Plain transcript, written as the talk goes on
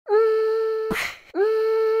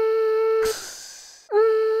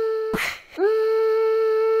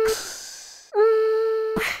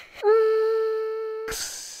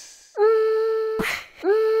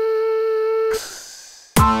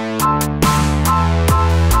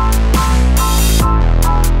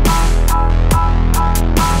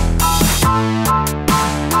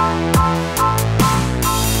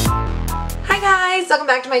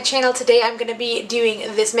my channel. Today I'm going to be doing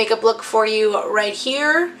this makeup look for you right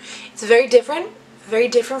here. It's very different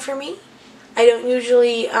for me. I don't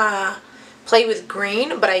usually play with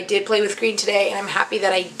green, but I did play with green today and I'm happy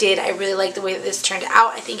that I did. I really like the way that this turned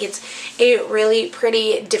out. I think it's a really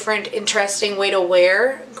pretty, different, interesting way to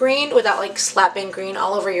wear green without like slapping green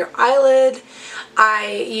all over your eyelid.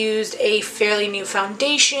 I used a fairly new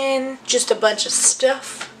foundation, just a bunch of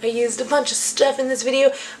stuff. I used a bunch of stuff in this video,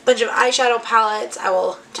 a bunch of eyeshadow palettes. I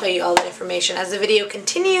will tell you all that information as the video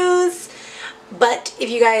continues. But if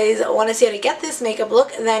you guys want to see how to get this makeup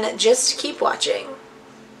look, then just keep watching.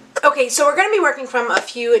 Okay, so we're going to be working from a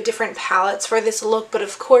few different palettes for this look, but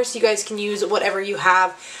of course you guys can use whatever you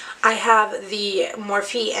have. I have the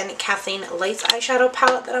Morphe and KathleenLights eyeshadow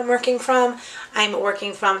palette that I'm working from. I'm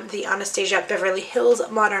working from the Anastasia Beverly Hills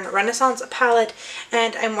Modern Renaissance palette,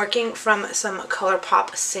 and I'm working from some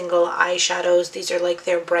Colourpop single eyeshadows. These are like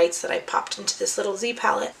their brights that I popped into this little Z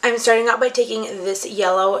palette. I'm starting out by taking this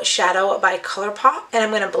yellow shadow by Colourpop, and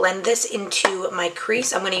I'm going to blend this into my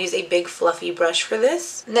crease. I'm going to use a big fluffy brush for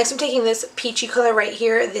this. Next I'm taking this peachy color right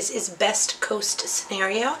here. This is Best Coast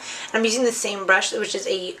Scenario. And I'm using the same brush, which is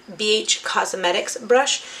a BH Cosmetics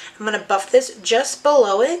brush. I'm going to buff this just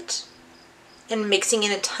below it and mixing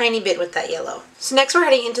in a tiny bit with that yellow. So next we're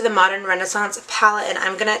heading into the Modern Renaissance palette, and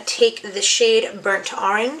I'm going to take the shade Burnt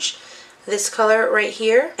Orange, this color right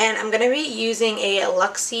here, and I'm going to be using a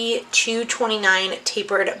Luxie 229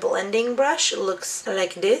 tapered blending brush. It looks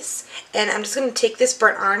like this, and I'm just going to take this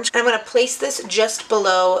burnt orange and I'm going to place this just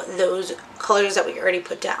below those colors that we already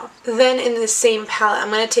put down. Then in the same palette,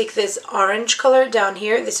 I'm going to take this orange color down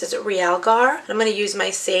here. This is Realgar. I'm going to use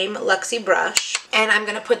my same Luxie brush, and I'm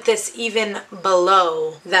going to put this even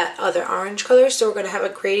below that other orange color, so we're going to have a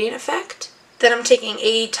gradient effect. Then I'm taking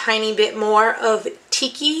a tiny bit more of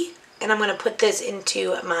Tiki, and I'm going to put this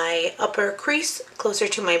into my upper crease closer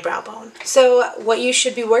to my brow bone. So what you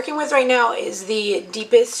should be working with right now is the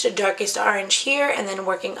deepest, darkest orange here, and then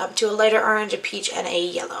working up to a lighter orange, a peach, and a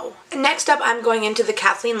yellow. Next up, I'm going into the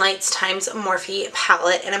KathleenLights times Morphe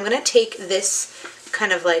palette, and I'm going to take this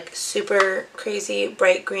kind of like super crazy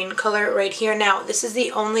bright green color right here. Now this is the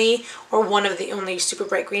only, or one of the only super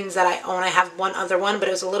bright greens that I own. I have one other one, but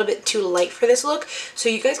it was a little bit too light for this look, so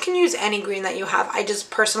you guys can use any green that you have. I just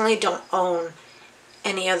personally don't own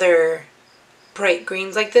any other bright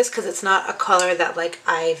greens like this because it's not a color that like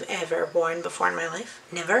I've ever worn before in my life.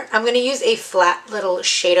 Never. I'm going to use a flat little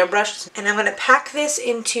shader brush, and I'm going to pack this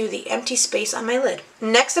into the empty space on my lid.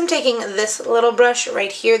 Next I'm taking this little brush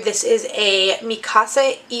right here. This is a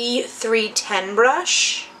Mikasa E310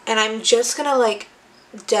 brush, and I'm just going to like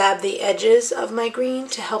dab the edges of my green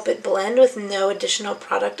to help it blend with no additional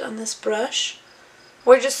product on this brush.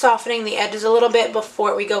 We're just softening the edges a little bit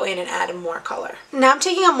before we go in and add more color. Now I'm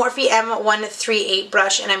taking a Morphe M138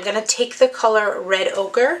 brush, and I'm going to take the color Red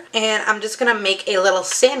Ochre, and I'm just going to make a little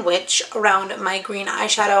sandwich around my green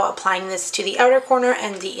eyeshadow, applying this to the outer corner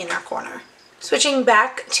and the inner corner. Switching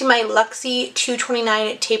back to my Luxie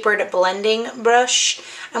 229 tapered blending brush,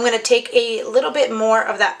 I'm going to take a little bit more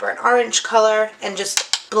of that burnt orange color and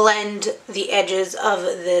just blend the edges of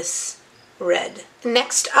this red.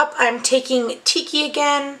 Next up, I'm taking Tiki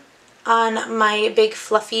again on my big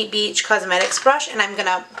fluffy BH Cosmetics brush, and I'm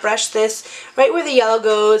gonna brush this right where the yellow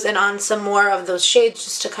goes and on some more of those shades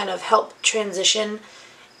just to kind of help transition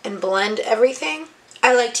and blend everything.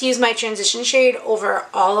 I like to use my transition shade over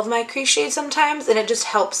all of my crease shades sometimes, and it just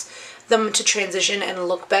helps them to transition and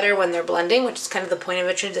look better when they're blending, which is kind of the point of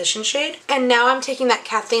a transition shade. And now I'm taking that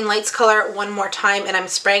KathleenLights color one more time, and I'm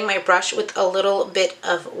spraying my brush with a little bit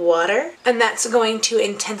of water, and that's going to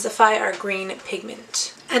intensify our green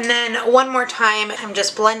pigment. And then one more time, I'm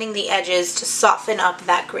just blending the edges to soften up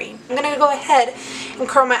that green. I'm going to go ahead and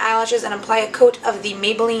curl my eyelashes and apply a coat of the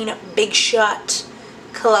Maybelline Big Shot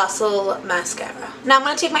Colossal Mascara. Now I'm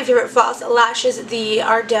going to take my favorite false lashes, the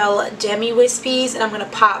Ardell Demi Wispies, and I'm going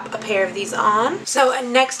to pop a pair of these on. So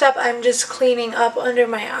next up, I'm just cleaning up under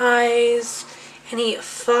my eyes, any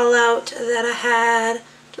fallout that I had,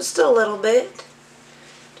 just a little bit.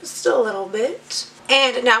 Just a little bit.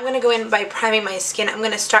 And now I'm going to go in by priming my skin. I'm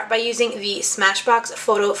going to start by using the Smashbox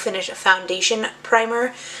Photofinish Foundation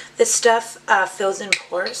Primer. This stuff fills in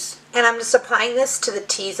pores. And I'm just applying this to the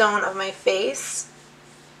T-zone of my face.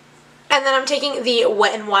 And then I'm taking the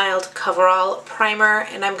Wet n Wild Coverall primer,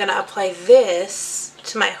 and I'm going to apply this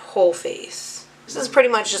to my whole face. This is pretty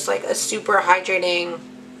much just like a super hydrating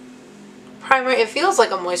primer. It feels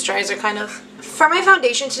like a moisturizer kind of. For my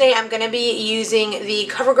foundation today, I'm going to be using the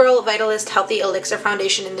Covergirl Vitalist Healthy Elixir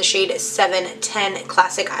Foundation in the shade 710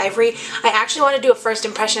 Classic Ivory. I actually want to do a first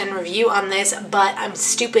impression and review on this, but I'm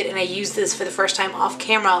stupid and I used this for the first time off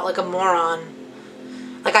camera like a moron.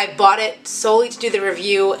 Like, I bought it solely to do the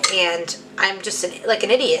review, and I'm just like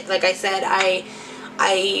an idiot. Like I said,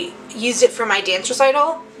 I used it for my dance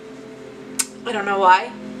recital. I don't know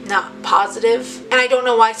why. Not positive. And I don't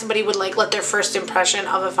know why somebody would like let their first impression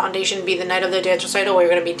of a foundation be the night of their dance recital where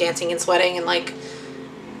you're going to be dancing and sweating and like,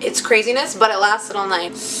 it's craziness, but it lasted all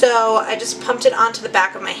night. So I just pumped it onto the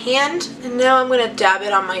back of my hand, and now I'm going to dab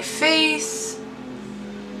it on my face.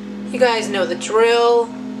 You guys know the drill.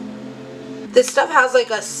 This stuff has like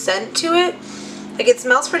a scent to it. Like, it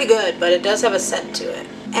smells pretty good, but it does have a scent to it.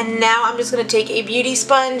 And now I'm just going to take a beauty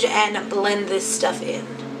sponge and blend this stuff in.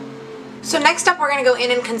 So next up, we're going to go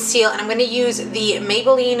in and conceal, and I'm going to use the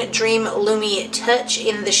Maybelline Dream Lumi Touch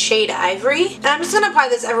in the shade Ivory. And I'm just going to apply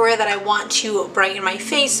this everywhere that I want to brighten my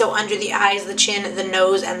face, so under the eyes, the chin, the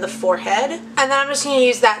nose, and the forehead. And then I'm just going to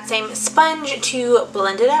use that same sponge to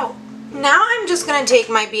blend it out. Now I'm just going to take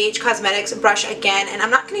my BH Cosmetics brush again, and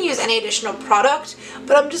I'm not going to use any additional product,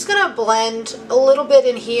 but I'm just going to blend a little bit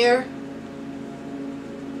in here.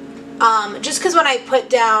 Just because when I put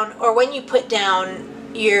down, or when you put down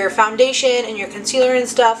your foundation and your concealer and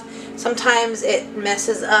stuff, sometimes it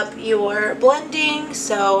messes up your blending,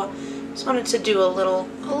 so just wanted to do a little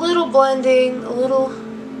blending, a little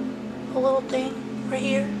thing right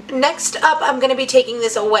here. Next up, I'm going to be taking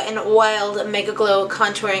this Wet n Wild Mega Glow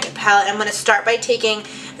Contouring Palette. I'm going to start by taking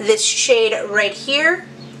this shade right here,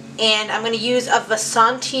 and I'm going to use a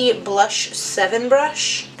Vasanti Blush 7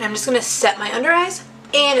 brush. I'm just going to set my under eyes.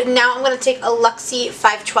 And now I'm going to take a Luxie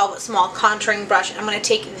 512 small contouring brush, and I'm going to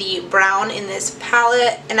take the brown in this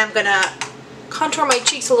palette, and I'm going to contour my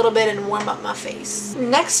cheeks a little bit and warm up my face.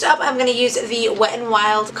 Next up, I'm going to use the Wet n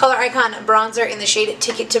Wild Color Icon bronzer in the shade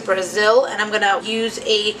Ticket to Brazil, and I'm going to use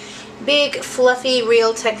a big fluffy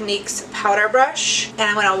Real Techniques powder brush, and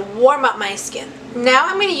I'm going to warm up my skin. Now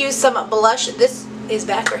I'm going to use some blush. This is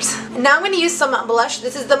backwards. Now I'm going to use some blush.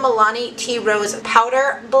 This is the Milani Tea Rose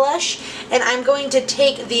Powder Blush, and I'm going to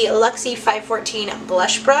take the Luxie 514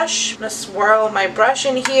 blush brush. I'm going to swirl my brush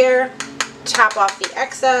in here, tap off the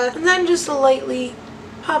excess, and then just lightly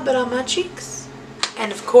pop it on my cheeks.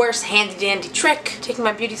 And of course, handy dandy trick, taking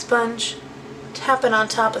my beauty sponge, tap it on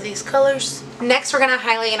top of these colors. Next, we're going to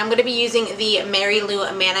highlight, and I'm going to be using the Mary Lou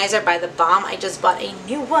Manizer by The Balm. I just bought a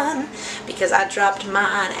new one because I dropped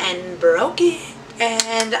mine and broke it.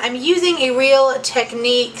 And I'm using a Real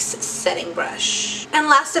Techniques setting brush. And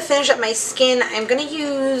last, to finish up my skin, I'm going to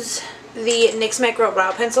use the NYX Micro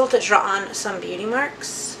Brow Pencil to draw on some beauty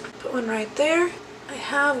marks. Put one right there. I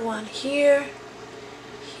have one here,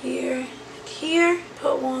 here, and here.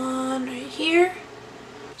 Put one right here.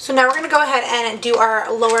 So now we're going to go ahead and do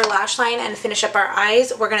our lower lash line and finish up our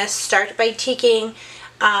eyes. We're going to start by taking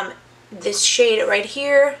this shade right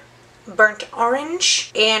here, Burnt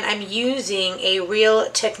Orange, and I'm using a Real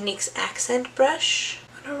Techniques accent brush.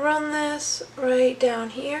 I'm going to run this right down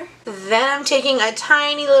here. Then I'm taking a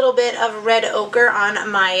tiny little bit of red ochre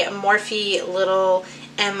on my Morphe little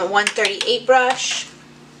M138 brush,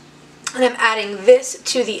 and I'm adding this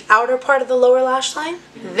to the outer part of the lower lash line.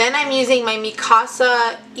 Then I'm using my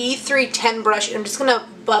Mikasa E310 brush, and I'm just going to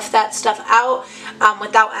buff that stuff out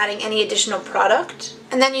without adding any additional product.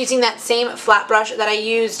 And then using that same flat brush that I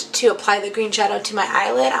used to apply the green shadow to my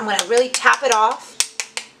eyelid, I'm going to really tap it off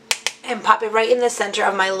and pop it right in the center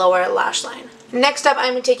of my lower lash line. Next up,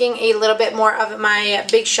 I'm taking a little bit more of my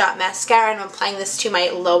Big Shot mascara, and I'm applying this to my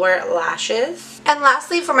lower lashes. And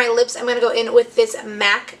lastly, for my lips, I'm going to go in with this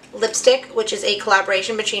MAC lipstick, which is a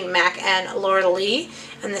collaboration between MAC and Laura Lee,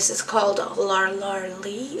 and this is called Laura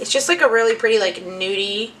Lee. It's just like a really pretty like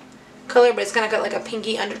nudie color, but it's kind of got like a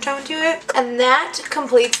pinky undertone to it. And that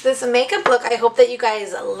completes this makeup look. I hope that you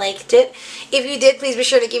guys liked it. If you did, please be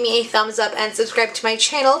sure to give me a thumbs up and subscribe to my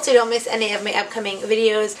channel so you don't miss any of my upcoming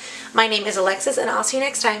videos. My name is Alexis, and I'll see you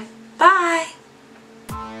next time. Bye!